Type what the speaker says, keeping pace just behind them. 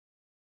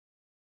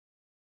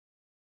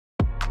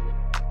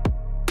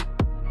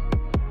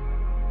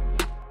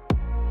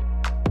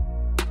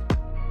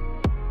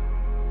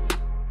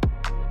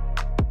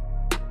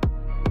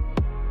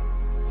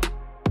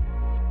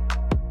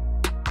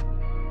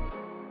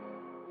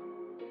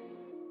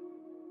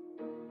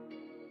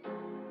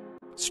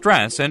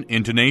stress and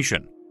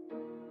intonation.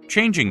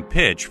 Changing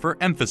pitch for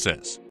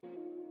emphasis.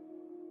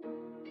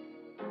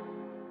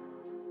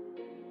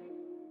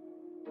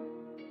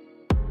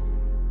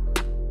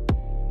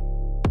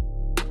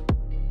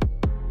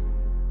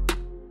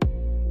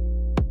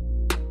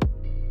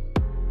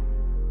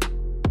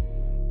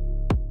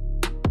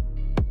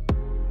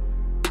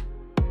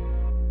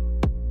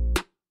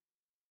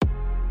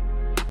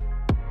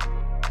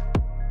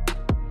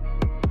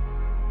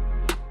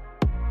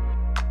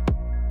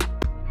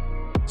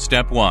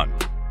 Step 1.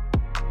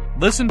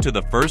 Listen to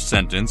the first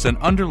sentence and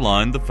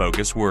underline the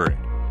focus word.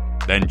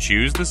 Then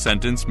choose the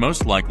sentence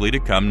most likely to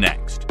come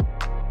next.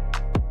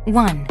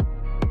 1.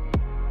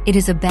 It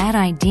is a bad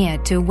idea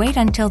to wait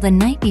until the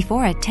night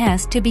before a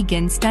test to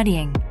begin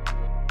studying.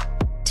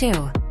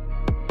 2.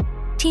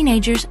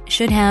 Teenagers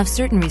should have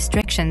certain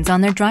restrictions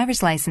on their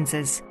driver's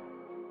licenses.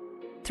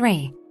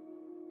 3.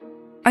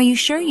 Are you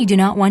sure you do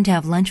not want to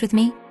have lunch with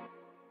me?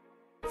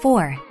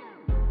 4.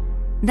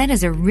 That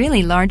is a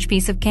really large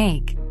piece of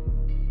cake.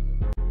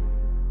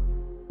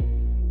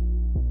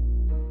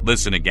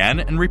 Listen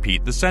again and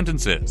repeat the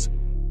sentences.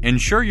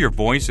 Ensure your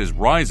voice is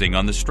rising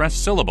on the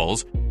stressed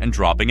syllables and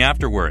dropping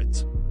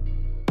afterwards.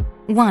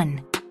 1.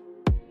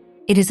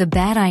 It is a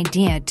bad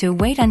idea to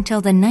wait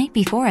until the night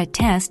before a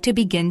test to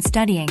begin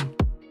studying.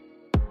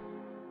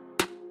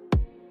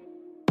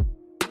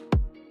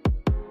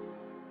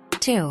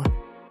 2.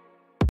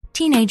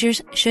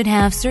 Teenagers should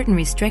have certain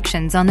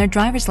restrictions on their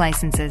driver's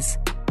licenses.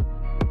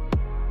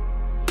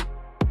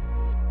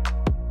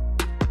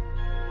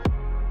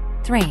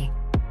 3.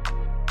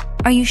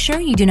 Are you sure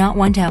you do not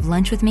want to have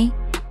lunch with me?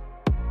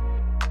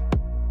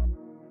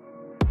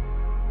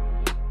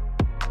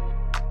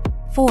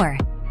 4.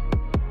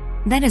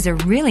 That is a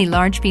really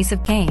large piece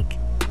of cake.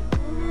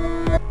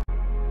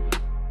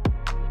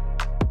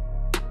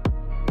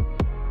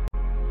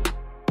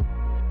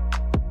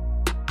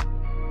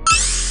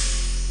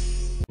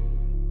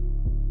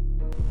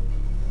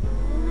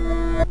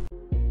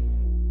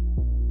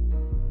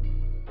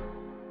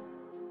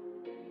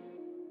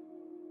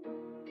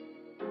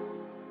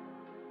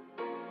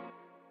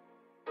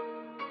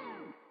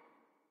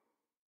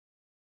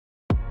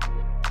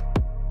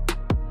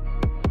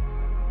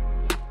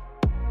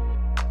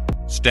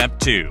 Step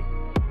 2.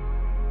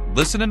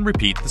 Listen and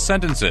repeat the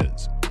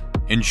sentences.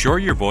 Ensure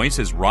your voice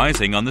is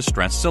rising on the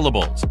stressed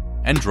syllables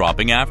and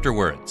dropping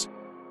afterwards.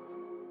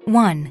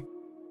 1.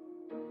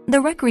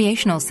 The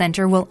Recreational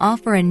Center will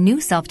offer a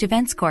new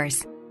self-defense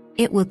course.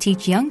 It will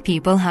teach young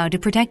people how to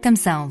protect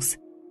themselves.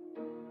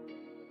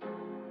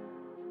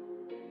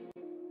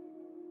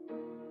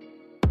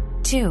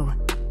 2.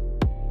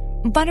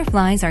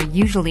 Butterflies are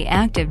usually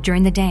active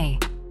during the day.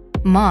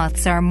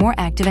 Moths are more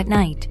active at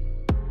night.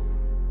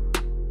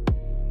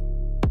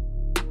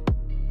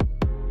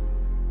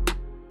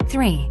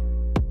 3.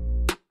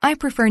 I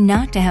prefer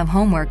not to have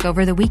homework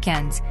over the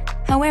weekends.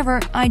 However,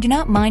 I do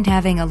not mind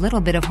having a little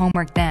bit of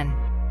homework then.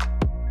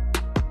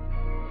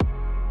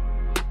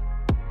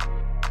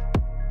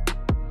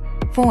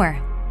 4.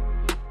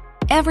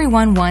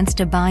 Everyone wants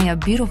to buy a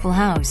beautiful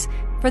house.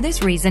 For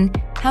this reason,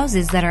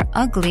 houses that are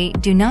ugly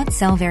do not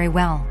sell very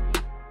well.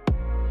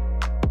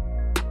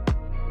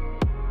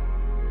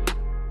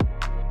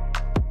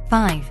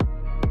 5.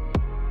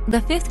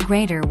 The fifth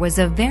grader was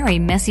a very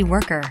messy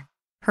worker.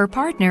 Her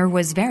partner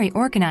was very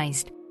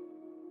organized.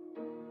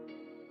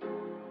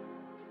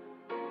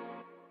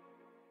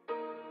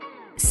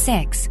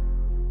 6.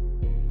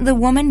 The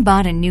woman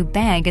bought a new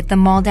bag at the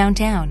mall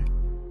downtown.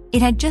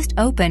 It had just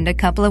opened a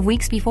couple of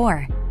weeks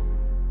before.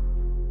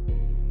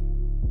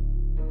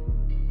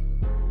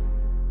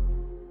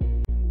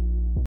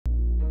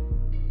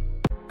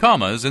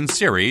 'Commas in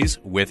series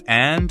with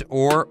and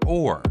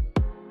or.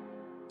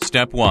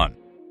 Step 1.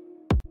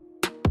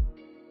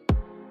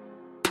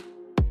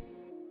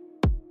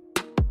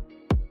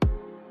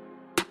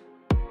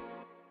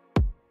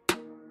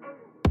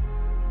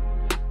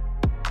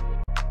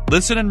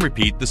 Listen and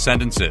repeat the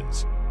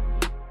sentences.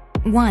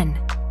 1.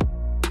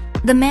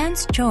 The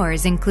man's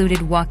chores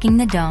included walking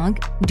the dog,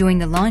 doing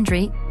the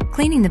laundry,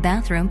 cleaning the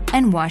bathroom,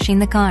 and washing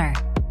the car.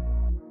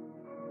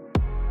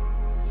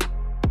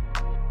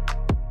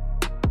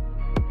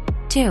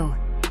 2.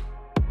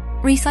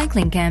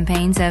 Recycling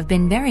campaigns have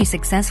been very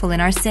successful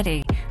in our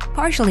city,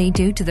 partially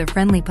due to the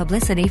friendly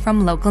publicity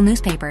from local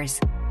newspapers.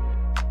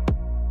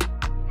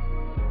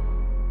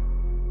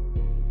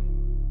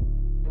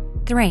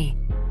 3.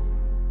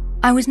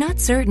 I was not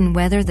certain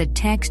whether the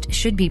text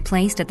should be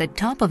placed at the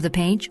top of the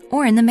page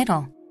or in the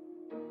middle.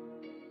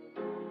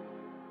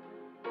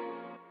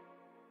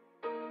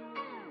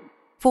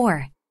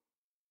 4.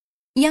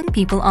 Young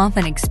people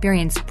often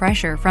experience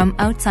pressure from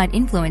outside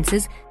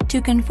influences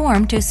to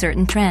conform to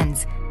certain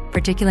trends,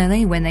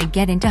 particularly when they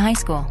get into high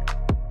school.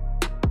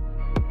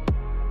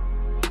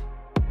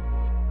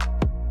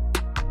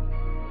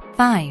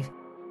 5.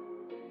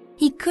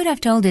 He could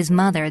have told his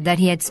mother that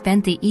he had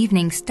spent the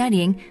evening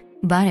studying,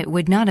 but it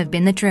would not have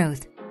been the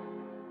truth.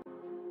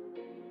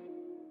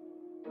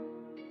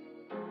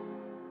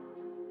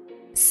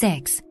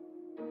 6.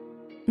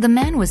 The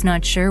man was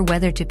not sure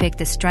whether to pick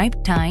the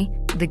striped tie,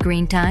 the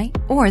green tie,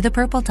 or the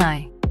purple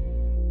tie.